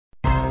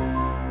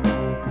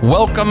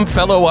Welcome,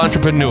 fellow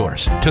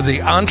entrepreneurs, to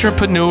the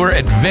Entrepreneur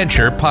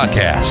Adventure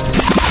Podcast,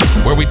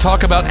 where we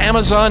talk about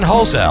Amazon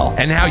wholesale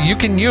and how you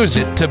can use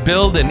it to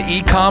build an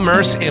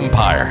e-commerce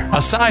empire,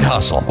 a side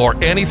hustle,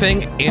 or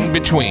anything in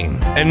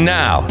between. And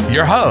now,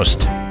 your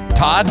host,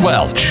 Todd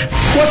Welch.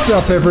 What's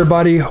up,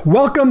 everybody?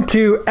 Welcome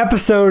to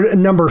episode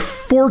number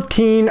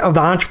 14 of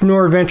the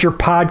Entrepreneur Adventure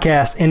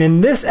Podcast. And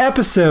in this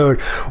episode,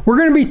 we're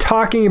going to be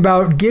talking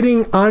about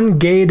getting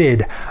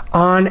ungated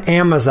on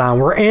Amazon.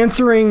 We're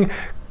answering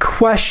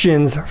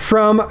questions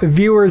from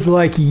viewers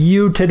like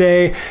you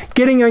today,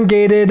 getting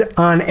ungated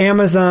on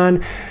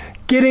Amazon,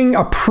 getting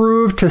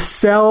approved to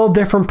sell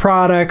different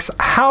products,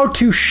 how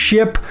to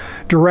ship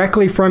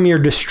directly from your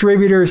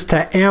distributors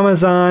to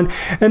Amazon,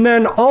 and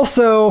then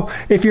also,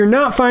 if you're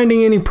not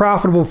finding any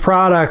profitable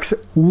products,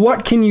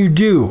 what can you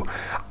do?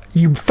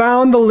 You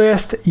found the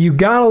list, you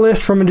got a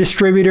list from a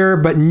distributor,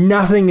 but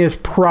nothing is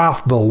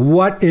profitable.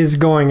 What is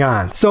going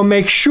on? So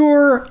make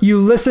sure you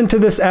listen to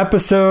this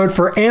episode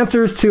for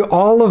answers to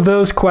all of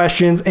those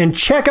questions, and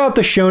check out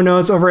the show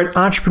notes over at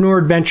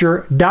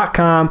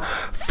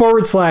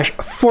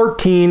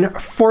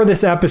entrepreneuradventure.com/14 for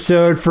this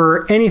episode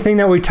for anything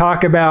that we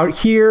talk about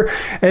here,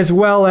 as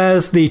well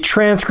as the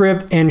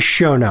transcript and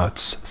show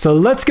notes. So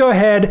let's go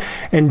ahead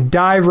and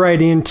dive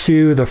right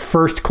into the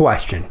first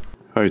question.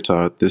 Hi,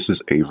 Todd. This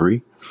is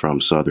Avery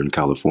from Southern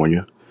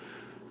California.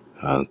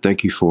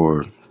 Thank you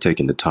for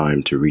taking the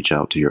time to reach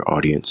out to your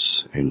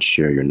audience and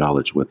share your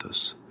knowledge with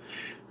us.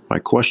 My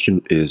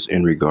question is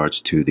in regards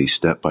to the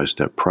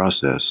step-by-step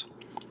process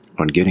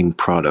on getting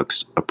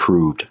products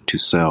approved to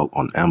sell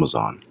on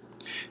Amazon,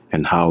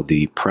 and how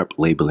the prep,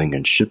 labeling,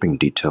 and shipping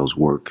details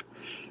work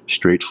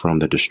straight from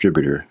the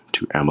distributor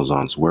to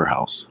Amazon's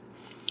warehouse.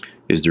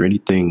 Is there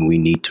anything we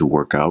need to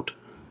work out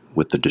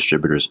with the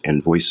distributor's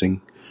invoicing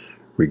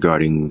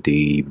regarding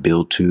the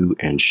bill to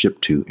and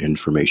ship to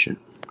information?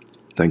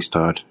 Thanks,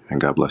 Todd, and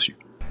God bless you.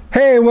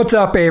 Hey, what's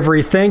up,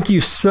 Avery? Thank you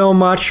so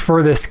much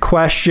for this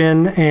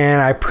question,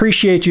 and I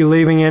appreciate you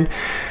leaving it.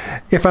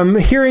 If I'm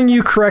hearing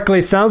you correctly,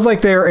 it sounds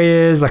like there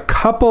is a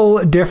couple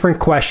different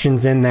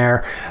questions in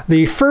there.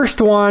 The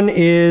first one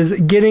is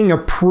getting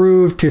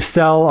approved to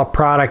sell a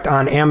product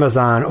on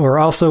Amazon, or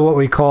also what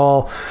we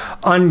call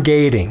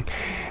ungating.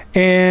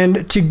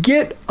 And to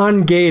get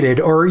ungated,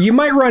 or you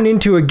might run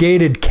into a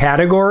gated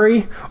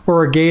category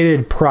or a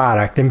gated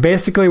product. And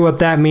basically what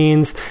that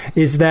means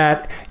is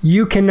that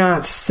you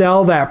cannot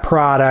sell that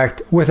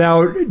product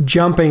without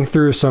jumping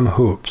through some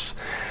hoops.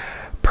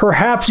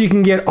 Perhaps you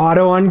can get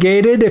auto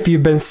ungated if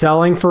you've been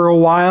selling for a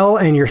while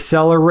and your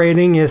seller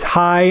rating is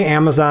high.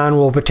 Amazon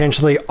will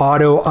potentially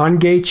auto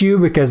ungate you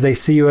because they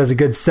see you as a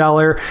good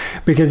seller,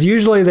 because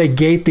usually they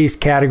gate these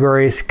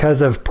categories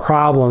because of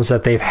problems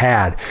that they've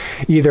had,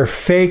 either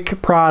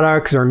fake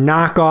products or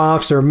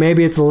knockoffs, or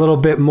maybe it's a little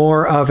bit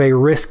more of a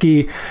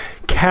risky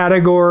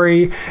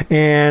category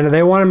and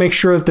they want to make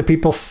sure that the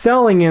people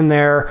selling in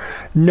there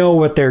know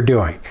what they're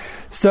doing.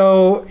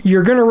 So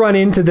you're going to run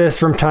into this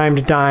from time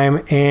to time,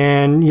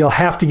 and you'll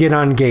have to get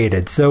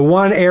ungated. So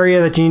one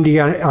area that you need to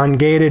get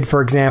ungated, for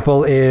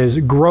example, is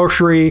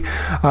grocery.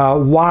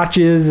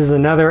 Watches is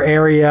another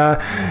area.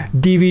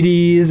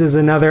 DVDs is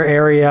another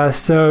area.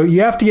 So you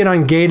have to get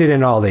ungated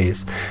in all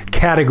these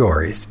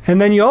categories.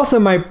 And then you also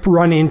might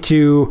run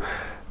into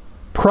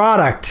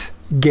product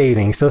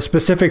gating, so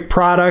specific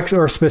products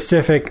or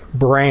specific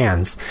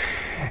brands.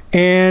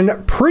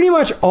 And pretty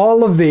much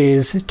all of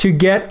these, to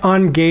get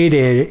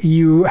ungated,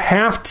 you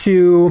have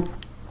to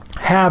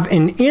have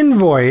an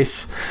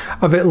invoice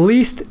of at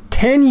least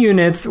 10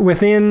 units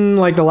within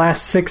like the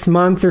last 6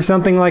 months or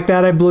something like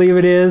that, I believe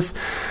it is,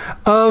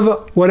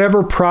 of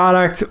whatever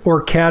product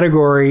or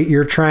category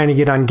you're trying to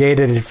get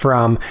ungated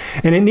from.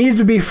 And it needs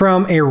to be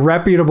from a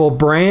reputable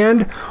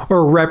brand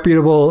or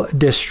reputable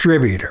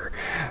distributor.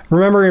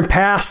 Remember, in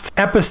past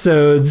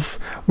episodes,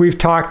 we've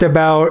talked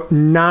about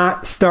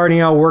not starting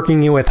out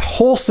working with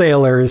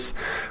wholesalers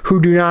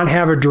who do not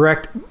have a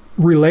direct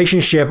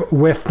relationship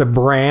with the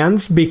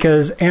brands,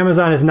 because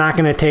Amazon is not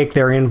going to take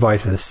their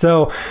invoices.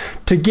 So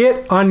to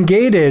get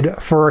ungated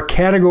for a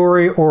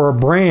category or a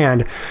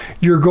brand,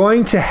 you're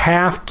going to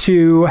have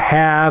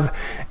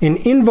an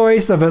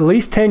invoice of at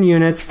least 10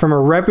 units from a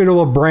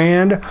reputable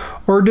brand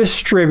or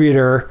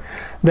distributor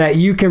that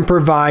you can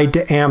provide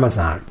to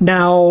Amazon.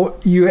 Now,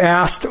 you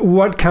asked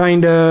what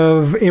kind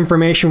of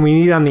information we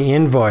need on the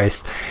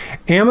invoice.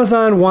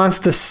 Amazon wants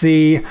to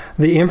see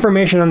the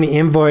information on the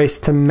invoice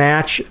to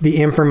match the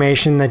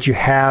information that you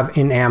have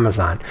in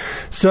Amazon.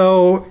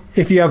 So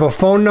if you have a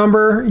phone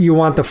number, you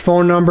want the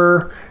phone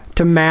number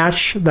to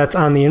match that's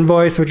on the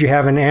invoice, what you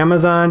have in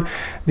Amazon.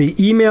 The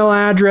email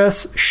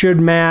address should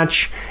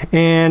match,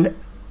 and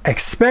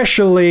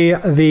especially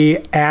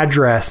the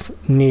address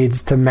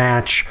needs to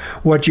match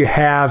what you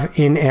have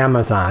in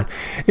Amazon.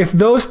 If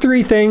those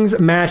three things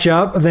match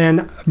up,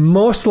 then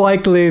most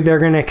likely they're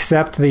going to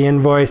accept the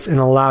invoice and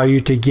allow you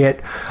to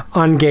get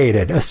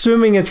ungated,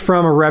 assuming it's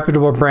from a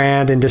reputable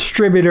brand and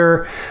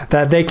distributor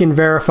that they can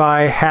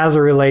verify has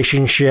a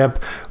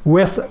relationship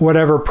with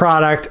whatever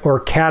product or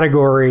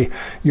category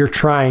you're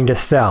trying to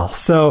sell.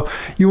 So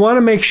you want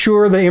to make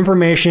sure the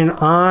information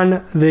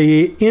on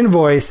the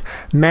invoice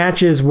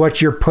matches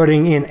what you're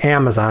putting in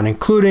Amazon,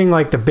 including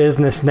like the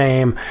business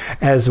name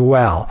as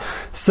well.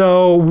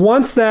 So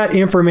once that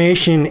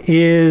information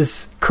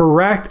is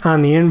correct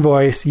on the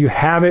invoice, you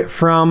have it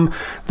from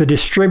the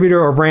distributor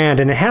or brand,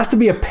 and it has to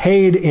be a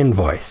paid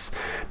invoice.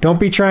 Don't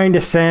be trying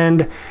to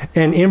send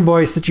an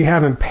invoice that you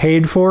haven't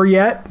paid for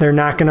yet. They're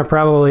not going to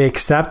probably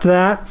accept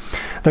that.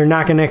 They're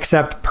not going to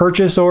accept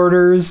purchase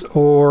orders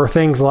or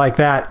things like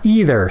that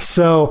either.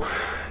 So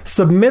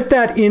submit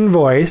that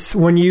invoice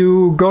when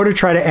you go to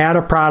try to add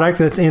a product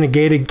that's in a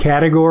gated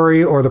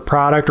category or the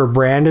product or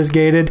brand is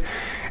gated.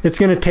 It's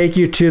going to take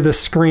you to the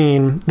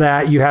screen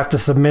that you have to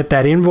submit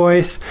that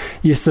invoice.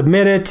 You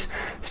submit it.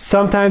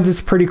 Sometimes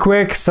it's pretty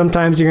quick.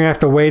 Sometimes you're going to have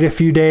to wait a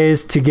few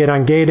days to get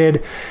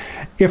ungated.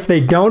 If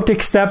they don't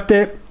accept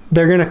it,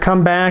 they're going to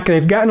come back.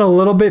 They've gotten a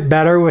little bit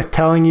better with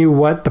telling you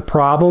what the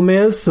problem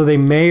is. So they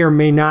may or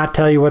may not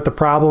tell you what the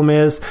problem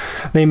is.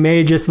 They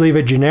may just leave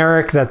it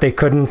generic that they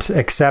couldn't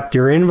accept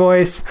your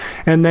invoice.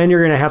 And then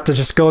you're going to have to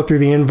just go through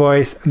the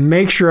invoice,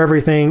 make sure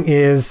everything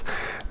is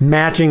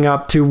matching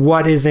up to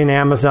what is in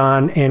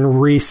Amazon and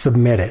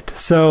resubmit it.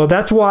 So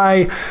that's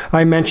why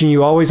I mentioned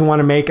you always want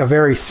to make a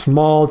very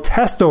small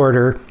test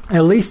order,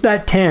 at least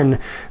that 10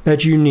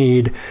 that you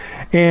need.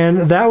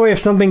 And that way, if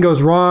something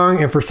goes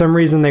wrong and for some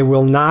reason they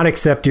will not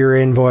accept your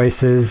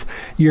invoices,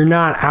 you're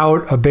not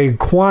out a big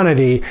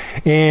quantity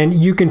and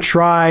you can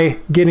try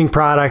getting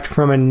product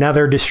from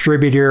another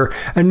distributor,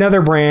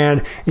 another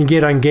brand, and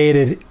get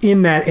ungated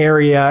in that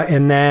area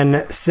and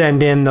then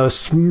send in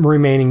those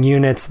remaining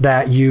units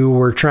that you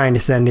were trying to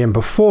send in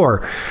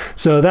before.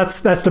 So that's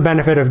the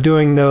benefit of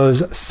doing those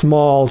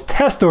small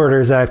test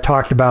orders that I've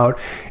talked about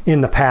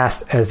in the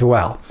past as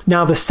well.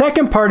 Now, the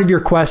second part of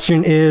your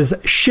question is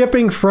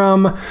shipping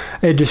from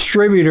a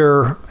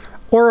distributor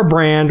or a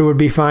brand would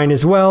be fine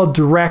as well,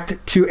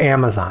 direct to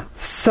Amazon.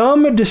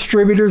 Some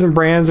distributors and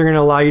brands are going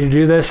to allow you to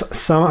do this,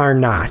 some are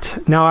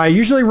not. Now, I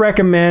usually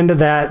recommend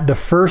that the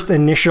first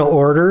initial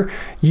order,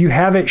 you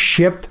have it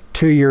shipped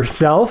to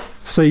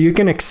yourself so you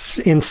can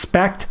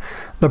inspect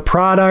the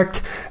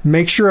product,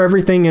 make sure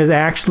everything is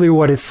actually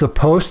what it's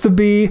supposed to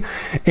be,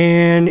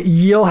 and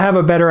you'll have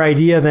a better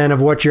idea then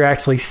of what you're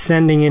actually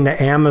sending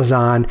into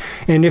Amazon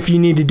and if you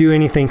need to do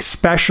anything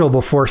special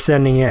before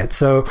sending it.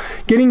 So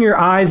getting your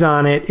eyes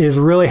on it is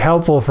really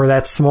helpful for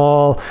that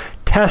small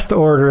test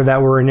order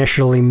that we're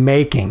initially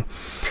making.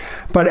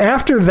 But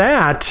after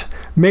that,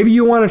 maybe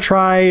you want to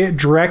try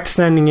direct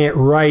sending it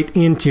right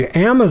into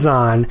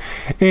Amazon,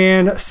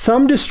 and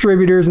some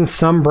distributors and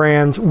some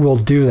brands will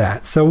do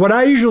that. So what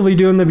I usually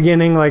do in the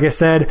beginning, like I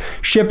said,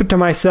 ship it to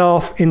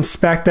myself,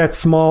 inspect that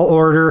small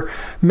order,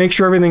 make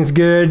sure everything's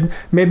good.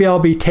 Maybe I'll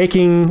be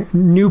taking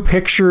new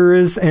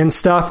pictures and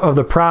stuff of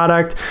the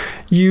product.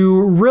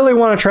 You really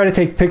want to try to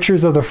take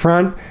pictures of the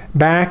front,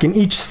 back, and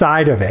each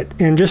side of it,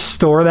 and just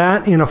store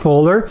that in a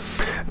folder,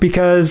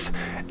 because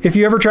if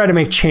you ever try to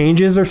make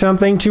changes or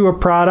something to a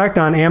product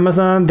on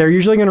Amazon, they're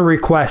usually going to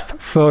request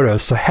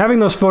photos. So having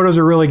those photos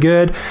are really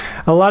good.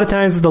 A lot of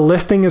times the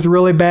listing is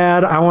really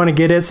bad. I want to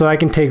get it so I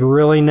can take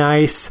really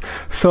nice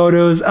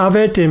photos of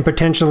it and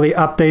potentially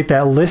update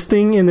that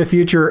listing in the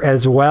future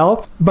as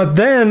well. But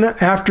then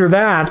after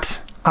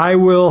that, I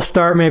will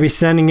start maybe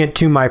sending it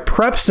to my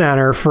prep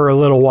center for a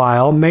little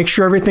while, make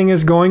sure everything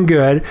is going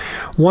good.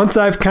 Once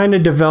I've kind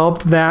of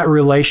developed that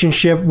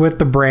relationship with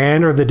the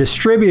brand or the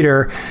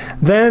distributor,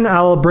 then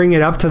I'll bring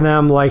it up to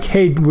them like,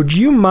 hey, would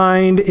you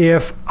mind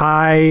if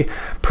I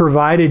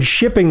provided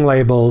shipping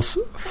labels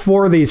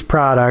for these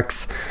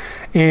products?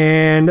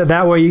 And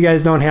that way you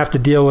guys don't have to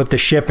deal with the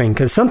shipping,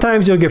 because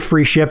sometimes you'll get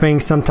free shipping,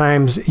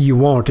 sometimes you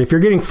won't. If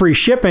you're getting free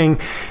shipping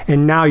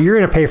and now you're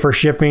going to pay for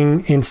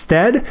shipping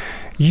instead,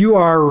 you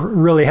are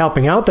really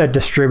helping out that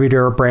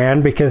distributor or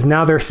brand, because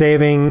now they're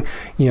saving,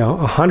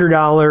 $100,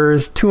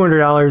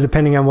 $200,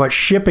 depending on what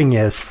shipping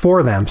is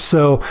for them.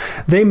 So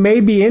they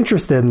may be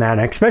interested in that,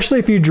 especially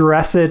if you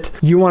address it,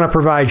 you want to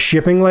provide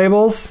shipping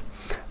labels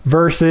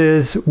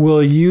versus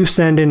will you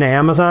send into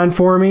Amazon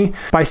for me?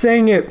 By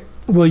saying it,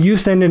 will you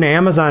send into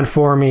Amazon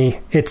for me?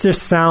 It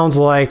just sounds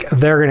like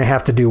they're going to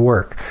have to do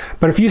work.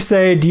 But if you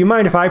say, do you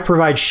mind if I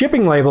provide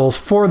shipping labels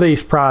for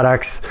these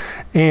products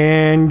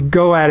and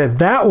go at it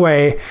that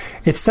way,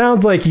 it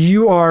sounds like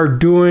you are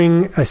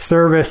doing a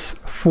service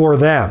for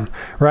them,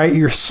 right?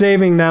 You're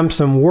saving them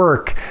some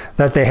work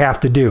that they have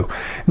to do.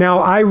 Now,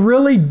 I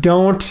really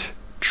don't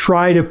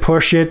try to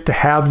push it to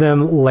have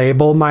them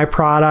label my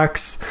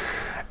products.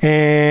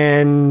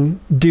 and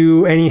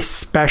do any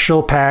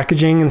special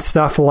packaging and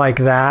stuff like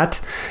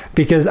that,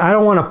 because I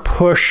don't want to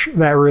push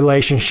that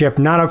relationship,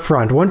 not up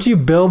front. Once you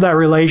build that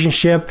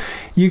relationship,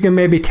 you can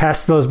maybe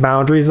test those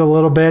boundaries a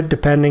little bit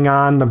depending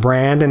on the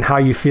brand and how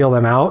you feel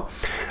them out.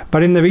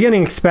 But in the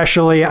beginning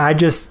especially, I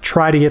just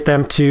try to get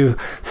them to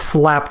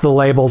slap the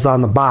labels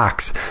on the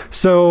box.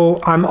 So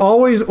I'm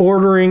always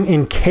ordering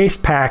in case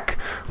pack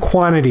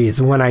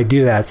quantities when I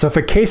do that. So if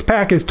a case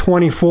pack is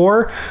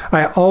 24,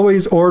 I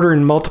always order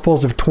in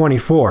multiples of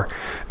 24,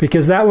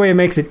 because that way it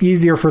makes it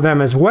easier for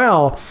them as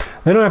well.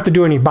 They don't have to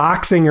do any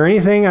boxing or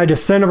anything. I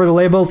just send over the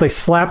labels, they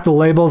slap the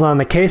labels on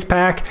the case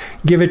pack,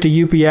 give it to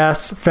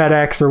UPS,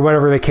 FedEx, or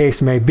whatever the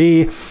case may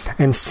be,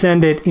 and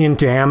send it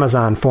into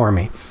Amazon for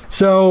me.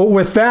 So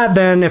with that,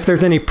 then, if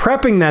there's any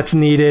prepping that's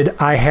needed,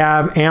 I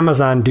have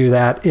Amazon do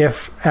that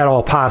if at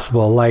all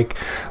possible. Like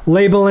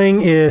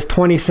labeling is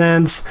 20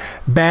 cents,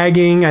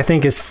 bagging I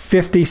think is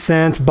 50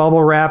 cents,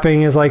 bubble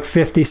wrapping is like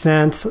 50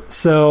 cents.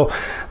 So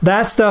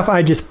that stuff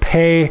I just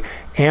pay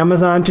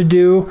Amazon to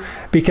do,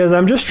 because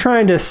I'm just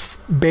trying to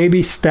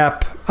baby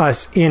step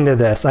us into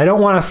this. I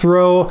don't want to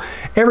throw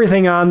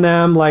everything on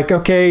them like,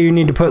 okay, you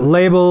need to put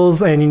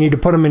labels and you need to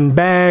put them in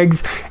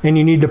bags and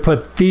you need to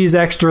put these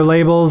extra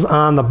labels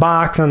on the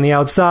box on the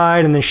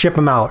outside and then ship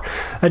them out.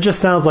 That just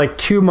sounds like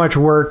too much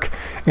work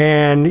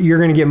and you're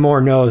going to get more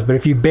no's. But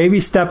if you baby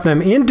step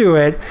them into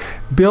it,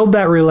 build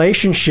that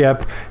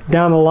relationship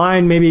down the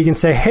line, maybe you can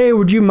say, hey,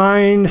 would you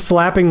mind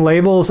slapping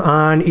labels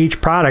on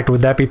each product?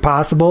 Would that be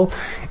possible?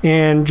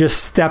 And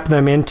just step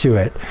them into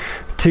it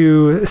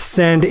to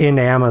send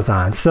into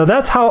Amazon. So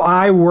that's how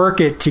I work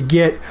it to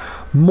get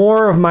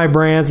more of my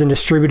brands and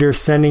distributors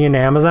sending into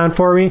Amazon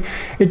for me.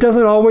 It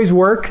doesn't always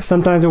work.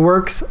 Sometimes it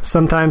works,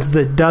 sometimes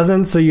it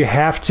doesn't. So you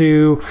have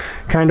to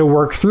kind of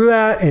work through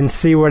that and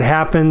see what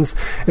happens.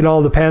 It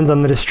all depends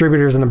on the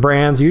distributors and the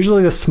brands.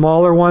 Usually the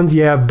smaller ones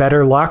you have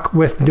better luck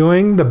with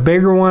doing. The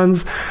bigger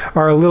ones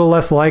are a little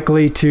less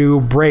likely to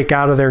break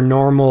out of their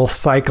normal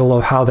cycle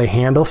of how they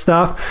handle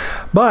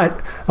stuff. But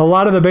a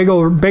lot of the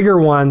bigger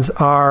ones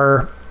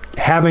are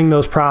having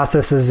those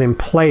processes in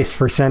place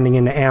for sending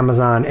into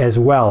Amazon as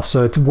well.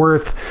 So it's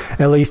worth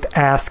at least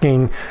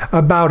asking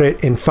about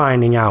it and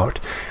finding out.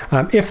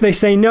 If they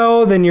say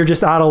no, then you're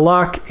just out of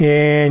luck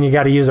and you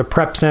got to use a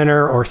prep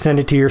center or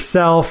send it to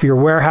yourself, your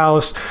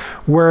warehouse,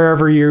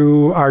 wherever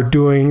you are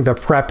doing the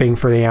prepping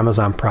for the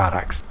Amazon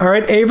products. All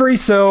right, Avery,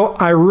 so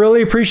I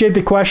really appreciate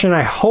the question.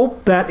 I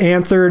hope that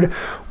answered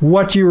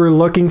what you were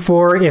looking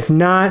for. If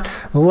not,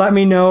 let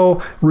me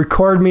know,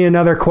 record me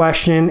another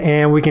question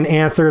and we can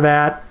answer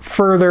that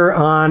further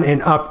on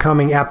an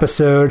upcoming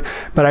episode.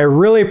 But I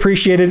really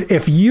appreciate it.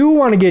 If you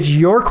want to get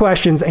your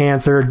questions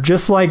answered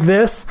just like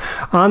this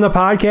on the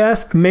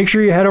podcast, make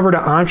sure you head over to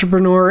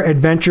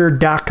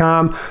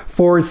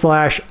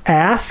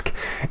entrepreneuradventure.com/ask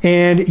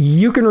and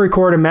you can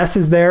record a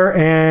message there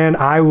and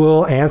I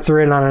will answer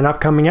it on an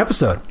upcoming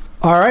episode.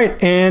 All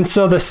right. And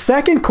so the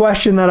second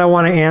question that I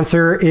want to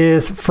answer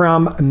is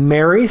from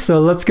Mary. So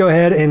let's go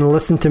ahead and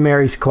listen to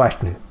Mary's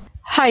question.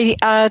 Hi,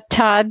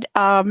 Todd.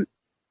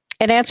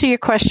 And answer your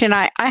question,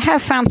 I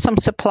have found some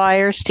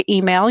suppliers to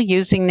email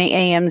using the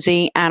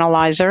AMZ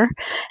analyzer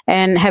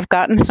and have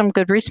gotten some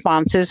good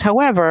responses.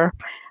 However,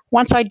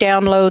 once I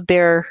download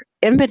their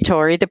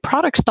inventory, the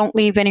products don't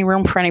leave any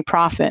room for any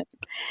profit.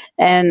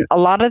 And a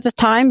lot of the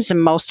times,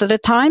 and most of the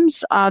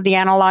times, the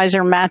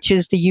analyzer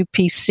matches the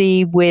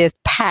UPC with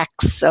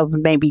packs of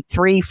maybe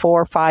 3,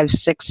 4, 5,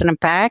 6 in a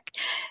pack.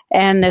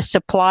 And the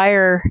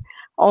supplier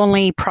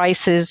only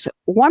prices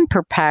 1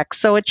 per pack.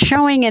 So it's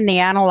showing in the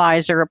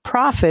analyzer a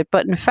profit,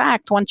 but in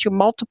fact, once you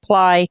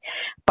multiply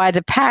by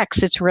the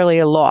packs, it's really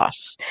a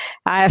loss.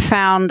 I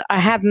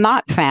have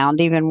not found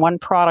even one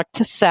product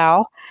to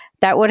sell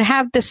that would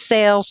have the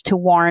sales to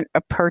warrant a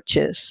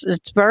purchase.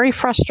 It's very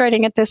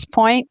frustrating at this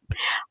point.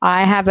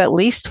 I have at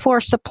least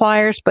 4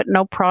 suppliers, but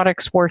no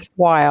products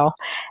worthwhile.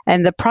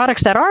 And the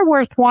products that are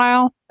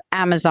worthwhile,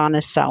 Amazon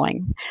is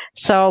selling.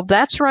 So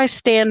that's where I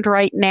stand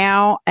right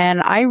now.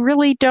 And I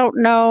really don't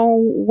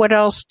know what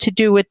else to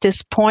do at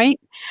this point,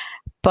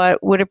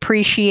 but would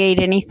appreciate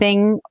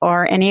anything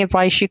or any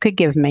advice you could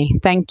give me.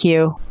 Thank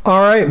you.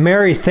 All right,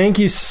 Mary, thank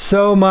you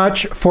so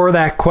much for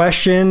that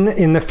question.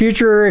 In the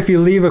future, if you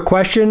leave a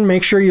question,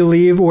 make sure you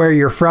leave where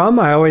you're from.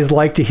 I always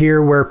like to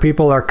hear where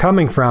people are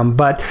coming from.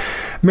 But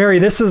Mary,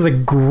 this is a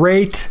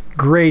great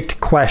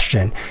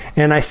question.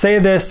 And I say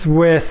this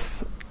with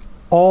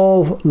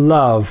all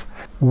love.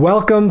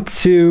 Welcome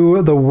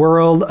to the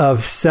world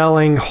of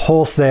selling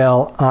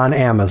wholesale on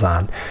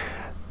Amazon.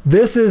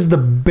 This is the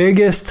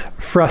biggest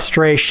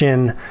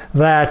frustration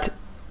that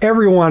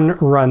everyone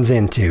runs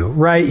into,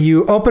 right?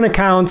 You open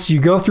accounts, you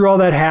go through all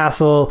that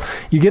hassle,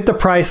 you get the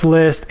price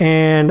list,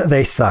 and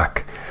they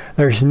suck.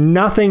 There's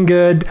nothing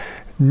good.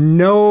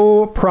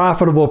 No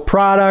profitable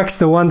products.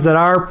 The ones that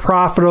are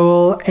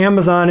profitable,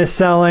 Amazon is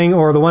selling,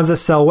 or the ones that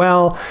sell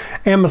well,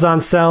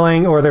 Amazon's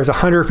selling, or there's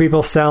 100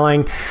 people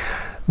selling.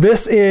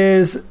 This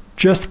is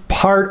just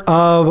part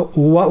of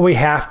what we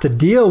have to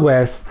deal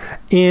with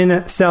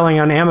in selling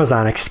on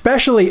Amazon,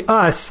 especially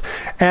us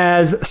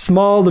as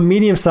small to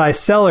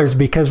medium-sized sellers,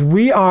 because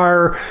we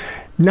are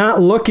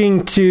not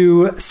looking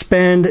to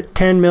spend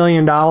 $10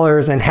 million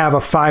and have a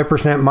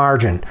 5%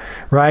 margin,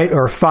 right?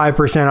 Or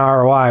 5%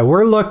 ROI.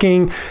 We're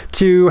looking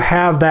to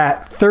have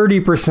that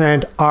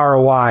 30%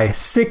 ROI,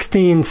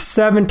 16,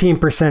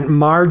 17%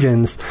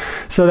 margins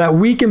so that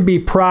we can be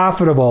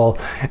profitable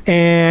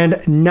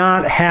and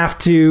not have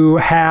to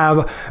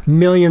have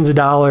millions of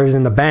dollars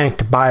in the bank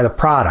to buy the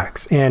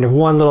products. And if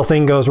one little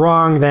thing goes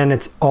wrong, then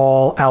it's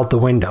all out the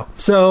window.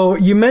 So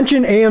you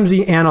mentioned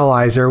AMZ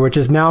Analyzer, which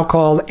is now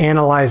called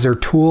Analyzer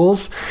Tools.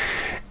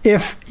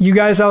 If you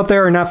guys out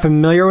there are not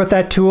familiar with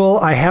that tool,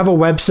 I have a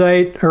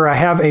website, or I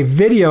have a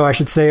video, I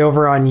should say,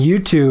 over on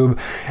YouTube,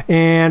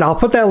 and I'll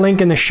put that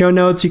link in the show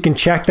notes. You can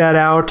check that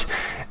out.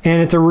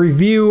 And it's a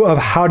review of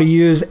how to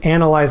use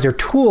Analyzer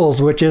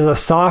Tools, which is a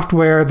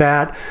software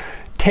that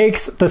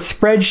takes the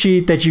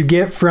spreadsheet that you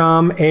get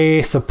from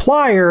a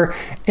supplier,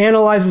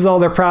 analyzes all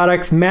their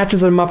products, matches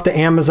them up to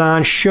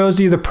Amazon, shows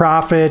you the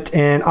profit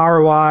and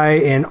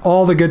ROI and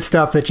all the good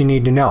stuff that you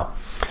need to know.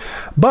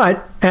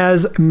 But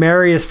as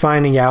Mary is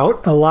finding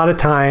out, a lot of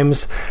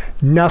times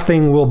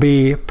nothing will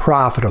be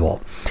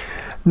profitable.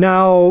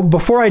 Now,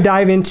 before I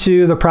dive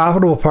into the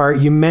profitable part,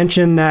 you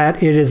mentioned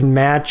that it is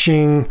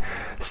matching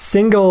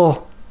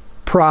single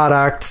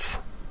products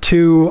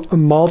to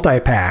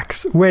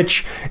multi-packs,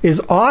 which is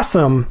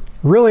awesome,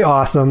 really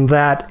awesome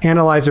that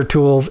Analyzer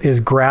Tools is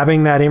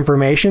grabbing that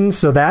information.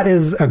 So that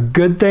is a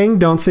good thing.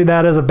 Don't see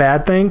that as a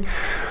bad thing.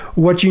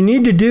 What you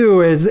need to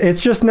do is,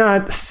 it's just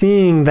not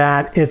seeing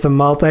that it's a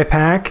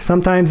multi-pack.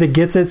 Sometimes it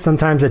gets it,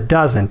 sometimes it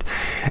doesn't.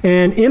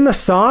 And in the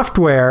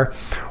software,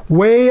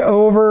 way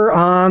over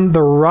on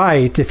the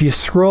right, if you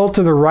scroll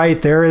to the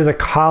right, there is a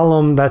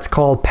column that's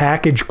called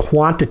package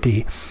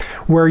quantity,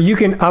 where you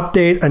can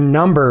update a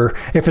number.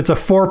 If it's a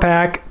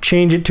 4-pack,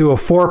 change it to a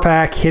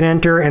 4-pack, hit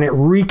enter, and it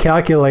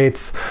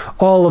recalculates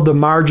all of the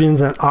margins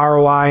and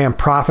ROI and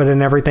profit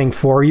and everything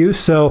for you.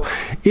 So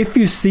if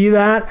you see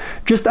that,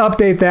 just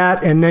update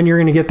that, and then you're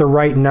going to get the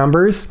right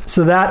numbers.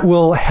 So that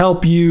will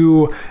help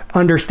you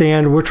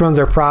understand which ones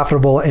are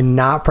profitable and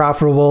not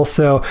profitable.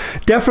 So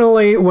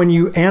definitely when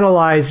you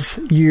analyze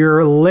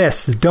your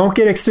list, don't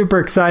get super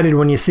excited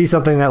when you see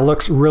something that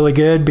looks really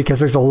good, because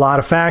there's a lot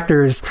of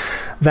factors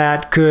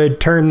that could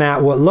turn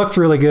that what looks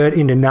really good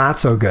into not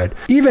so good.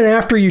 Even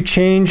after you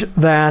change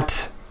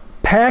that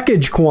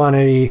package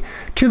quantity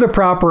to the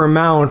proper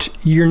amount,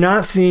 you're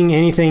not seeing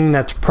anything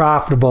that's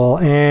profitable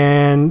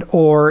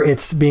or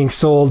it's being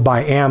sold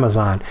by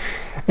Amazon.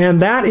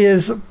 And that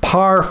is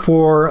par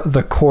for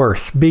the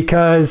course,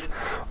 because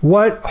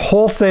what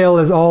wholesale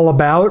is all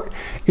about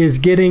is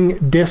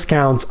getting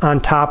discounts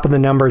on top of the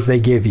numbers they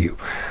give you.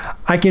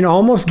 I can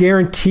almost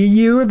guarantee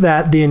you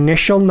that the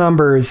initial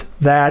numbers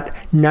that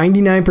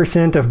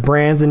 99% of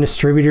brands and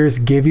distributors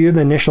give you,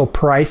 the initial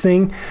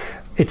pricing,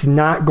 it's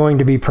not going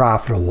to be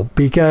profitable,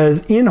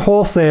 because in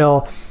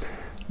wholesale,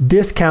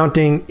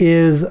 discounting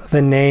is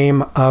the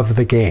name of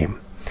the game.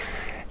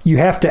 You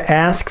have to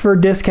ask for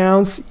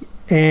discounts,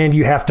 and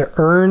you have to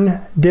earn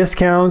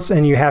discounts,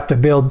 and you have to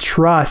build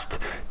trust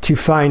to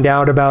find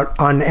out about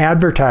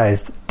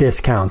unadvertised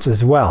discounts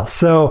as well.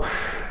 So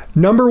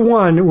number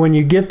one, when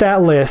you get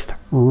that list,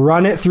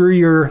 run it through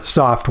your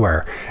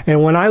software.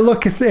 And when I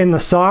look in the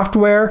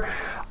software,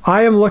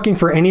 I am looking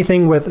for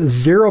anything with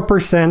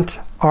 0%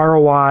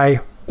 ROI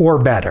or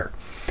better.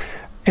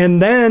 And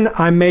then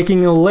I'm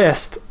making a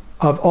list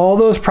of all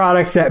those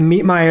products that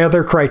meet my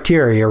other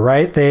criteria,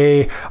 right?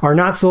 They are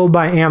not sold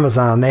by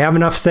Amazon. They have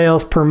enough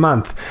sales per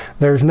month.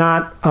 There's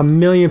not a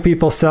million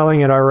people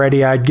selling it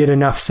already. I'd get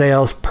enough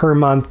sales per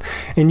month.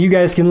 And you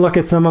guys can look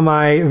at some of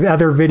my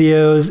other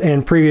videos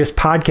and previous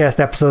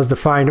podcast episodes to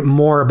find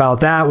more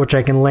about that, which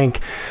I can link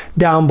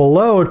down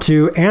below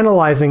to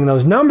analyzing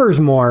those numbers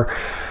more.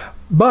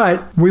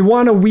 But we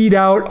want to weed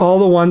out all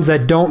the ones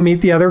that don't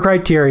meet the other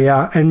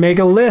criteria and make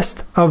a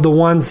list of the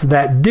ones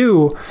that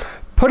do.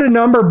 Put a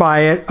number by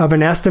it of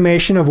an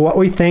estimation of what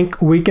we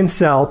think we can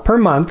sell per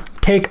month.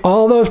 Take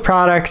all those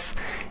products,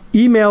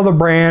 email the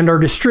brand or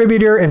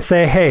distributor and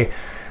say, hey,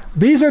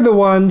 these are the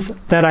ones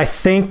that I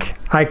think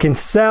I can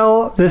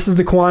sell. This is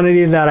the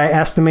quantity that I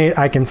estimate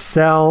I can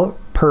sell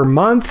per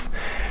month.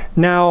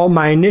 Now,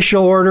 my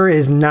initial order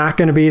is not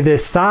going to be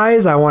this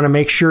size. I want to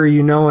make sure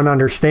you know and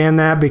understand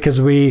that,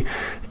 because we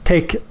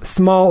take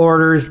small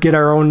orders, get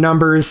our own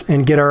numbers,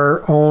 and get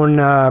our own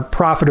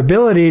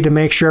profitability to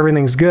make sure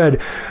everything's good.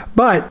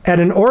 But at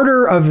an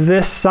order of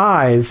this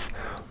size,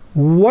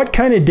 what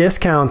kind of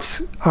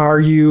discounts are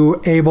you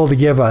able to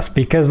give us?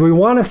 Because we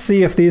want to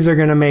see if these are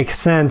going to make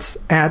sense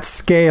at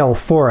scale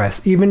for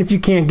us, even if you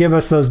can't give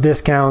us those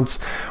discounts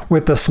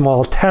with the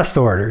small test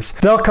orders.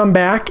 They'll come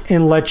back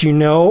and let you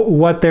know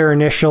what their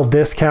initial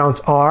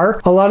discounts are.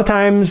 A lot of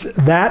times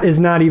that is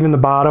not even the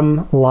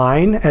bottom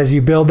line. As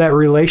you build that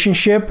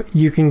relationship,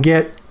 you can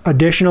get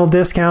additional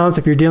discounts.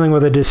 If you're dealing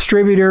with a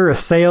distributor, a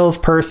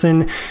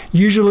salesperson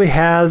usually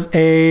has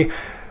a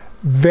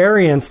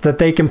variance that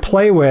they can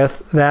play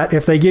with, that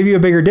if they give you a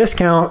bigger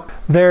discount,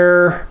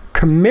 their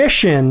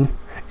commission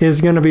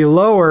is going to be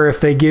lower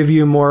if they give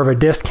you more of a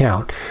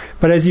discount.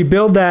 But as you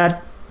build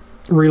that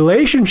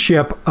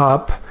relationship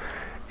up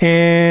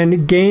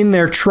and gain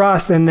their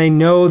trust, and they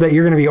know that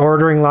you're going to be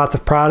ordering lots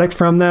of products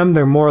from them,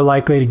 they're more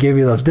likely to give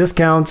you those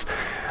discounts.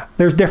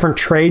 There's different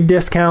trade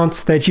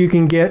discounts that you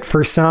can get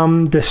for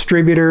some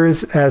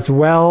distributors as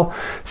well.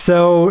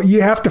 So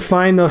you have to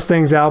find those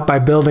things out by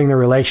building the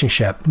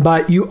relationship.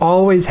 But you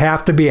always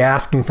have to be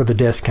asking for the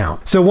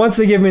discount. So once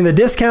they give me the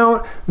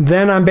discount,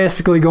 then I'm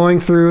basically going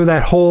through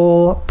that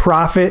whole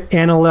profit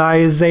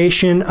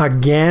analyzation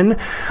again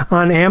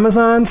on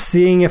Amazon,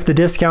 seeing if the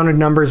discounted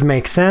numbers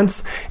make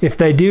sense. If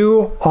they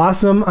do,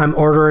 awesome. I'm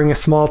ordering a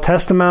small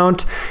test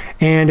amount.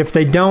 And if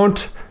they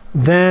don't,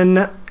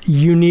 then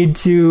you need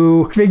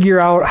to figure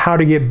out how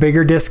to get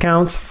bigger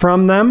discounts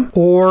from them,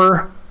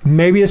 or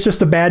maybe it's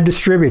just a bad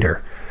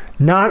distributor.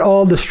 Not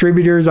all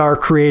distributors are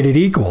created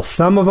equal.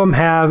 Some of them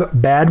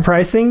have bad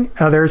pricing,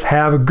 others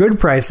have good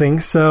pricing.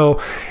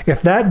 So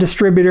if that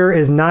distributor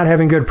is not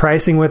having good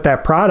pricing with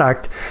that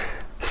product,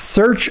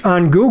 search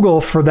on Google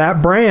for that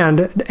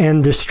brand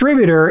and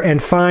distributor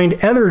and find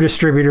other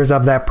distributors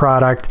of that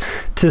product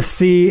to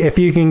see if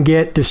you can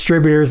get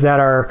distributors that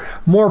are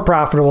more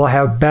profitable,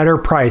 have better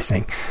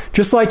pricing.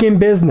 Just like in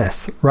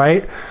business,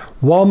 right?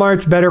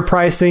 Walmart's better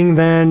pricing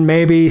than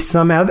maybe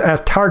some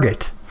at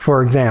Target,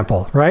 for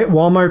example, right?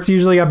 Walmart's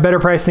usually got better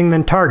pricing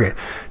than Target.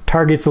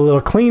 Target's a little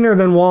cleaner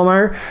than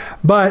Walmart,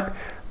 but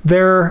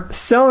they're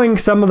selling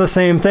some of the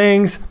same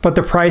things, but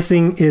the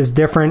pricing is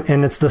different,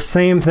 and it's the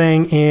same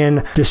thing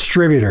in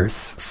distributors.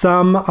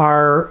 Some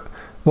are,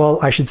 well,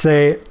 I should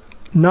say,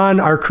 none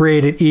are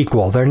created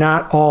equal. They're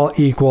not all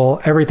equal.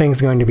 Everything's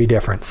going to be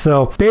different.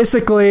 So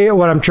basically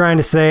what I'm trying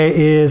to say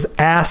is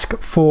ask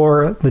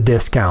for the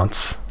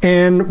discounts.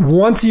 And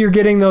once you're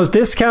getting those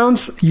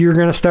discounts, you're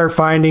going to start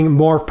finding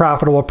more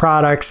profitable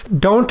products.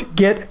 Don't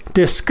get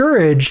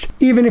discouraged,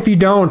 even if you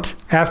don't,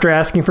 after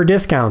asking for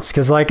discounts.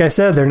 Because like I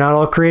said, they're not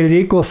all created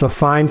equal, so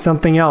find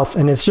something else.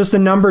 And it's just a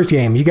numbers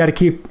game. You got to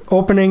keep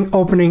opening.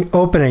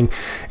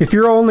 If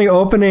you're only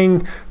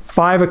opening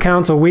 5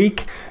 accounts a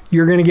week,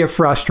 you're going to get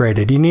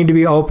frustrated. You need to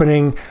be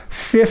opening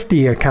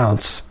 50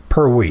 accounts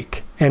per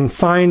week and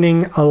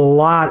finding a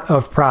lot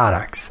of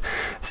products.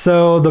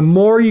 So the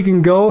more you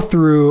can go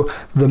through,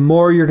 the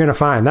more you're going to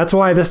find. That's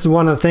why this is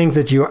one of the things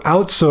that you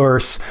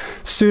outsource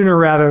sooner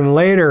rather than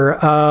later,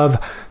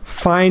 of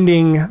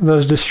finding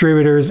those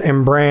distributors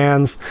and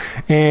brands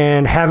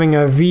and having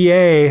a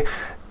VA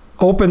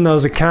open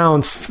those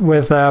accounts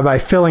with by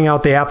filling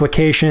out the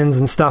applications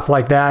and stuff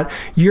like that.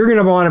 You're going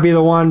to want to be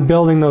the one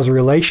building those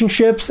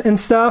relationships and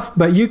stuff,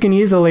 but you can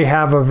easily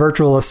have a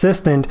virtual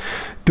assistant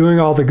doing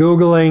all the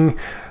Googling,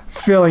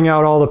 filling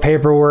out all the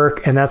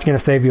paperwork, and that's going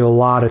to save you a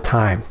lot of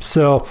time.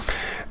 So,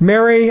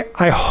 Mary,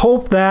 I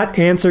hope that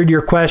answered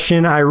your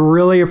question. I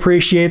really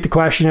appreciate the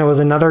question. It was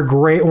another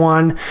great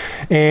one.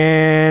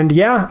 And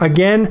yeah,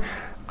 again,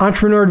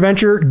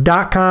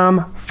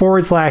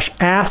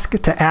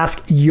 entrepreneuradventure.com/ask to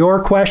ask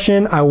your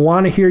question. I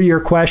want to hear your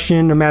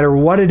question no matter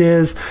what it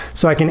is,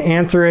 so I can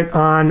answer it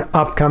on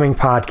upcoming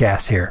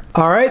podcasts here.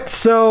 All right.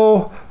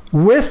 So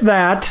with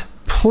that,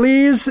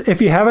 please,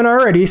 if you haven't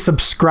already,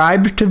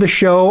 subscribe to the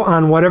show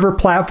on whatever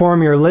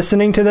platform you're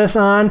listening to this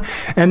on,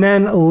 and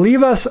then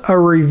leave us a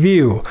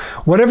review.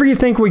 Whatever you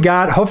think we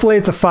got, hopefully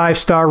it's a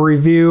 5-star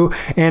review,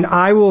 and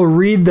I will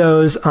read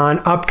those on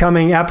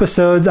upcoming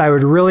episodes. I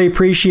would really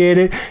appreciate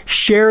it.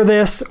 Share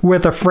this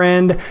with a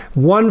friend,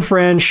 one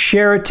friend,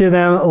 share it to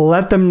them,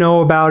 let them know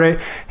about it.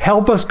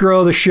 Help us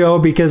grow the show,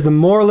 because the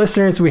more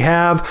listeners we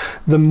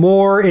have, the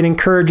more it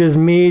encourages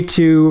me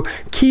to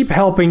keep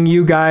helping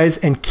you guys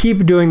and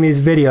keep doing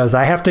these videos.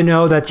 I have to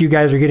know that you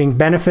guys are getting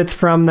benefits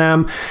from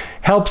them.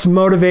 Helps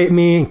motivate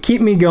me and keep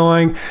me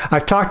going.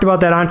 I've talked about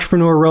that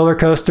entrepreneur roller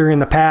coaster in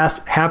the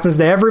past. Happens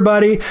to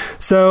everybody.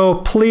 So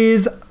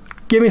please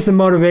give me some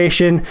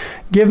motivation.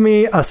 Give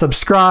me a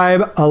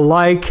subscribe, a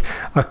like,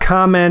 a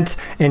comment,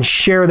 and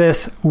share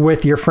this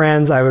with your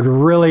friends. I would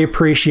really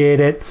appreciate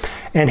it.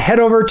 And head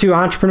over to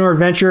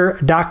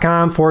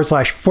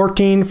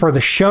entrepreneuradventure.com/14 for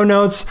the show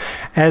notes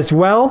as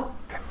well.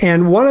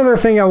 And one other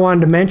thing I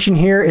wanted to mention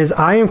here is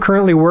I am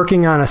currently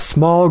working on a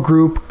small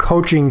group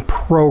coaching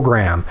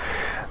program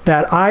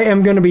that I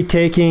am going to be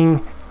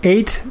taking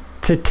 8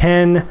 to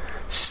 10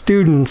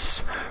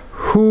 students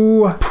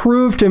who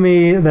prove to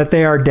me that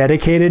they are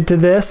dedicated to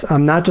this.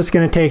 I'm not just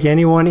going to take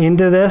anyone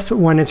into this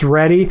when it's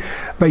ready,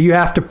 but you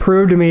have to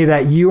prove to me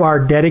that you are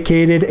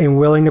dedicated and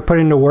willing to put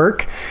into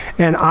work.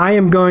 And I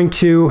am going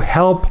to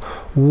help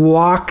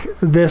walk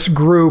this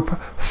group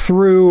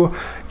through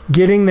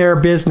getting their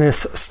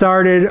business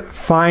started,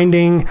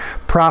 finding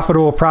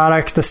profitable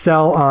products to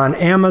sell on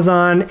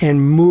Amazon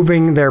and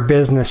moving their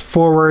business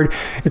forward.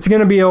 It's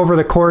going to be over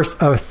the course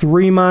of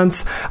 3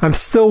 months. I'm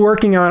still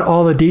working on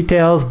all the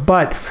details,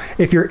 but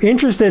if you're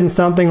interested in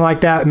something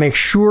like that, make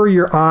sure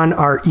you're on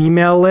our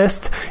email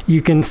list.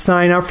 You can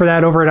sign up for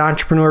that over at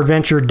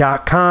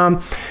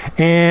entrepreneurventure.com.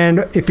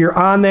 And if you're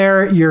on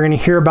there, you're going to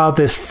hear about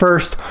this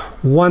first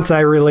once I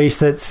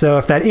release it. So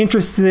if that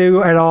interests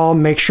you at all,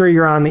 make sure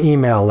you're on the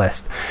email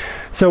list.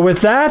 So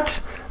with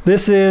that,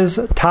 this is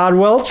Todd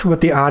Welch with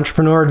the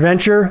Entrepreneur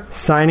Adventure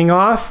signing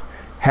off.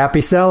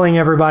 Happy selling,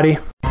 everybody.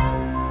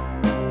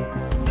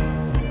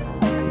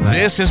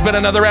 This has been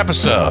another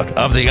episode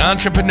of the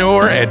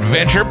Entrepreneur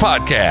Adventure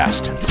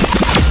Podcast.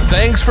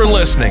 Thanks for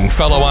listening,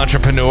 fellow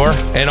entrepreneur,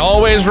 and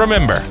always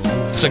remember,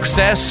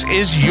 success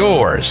is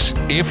yours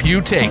if you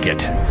take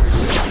it.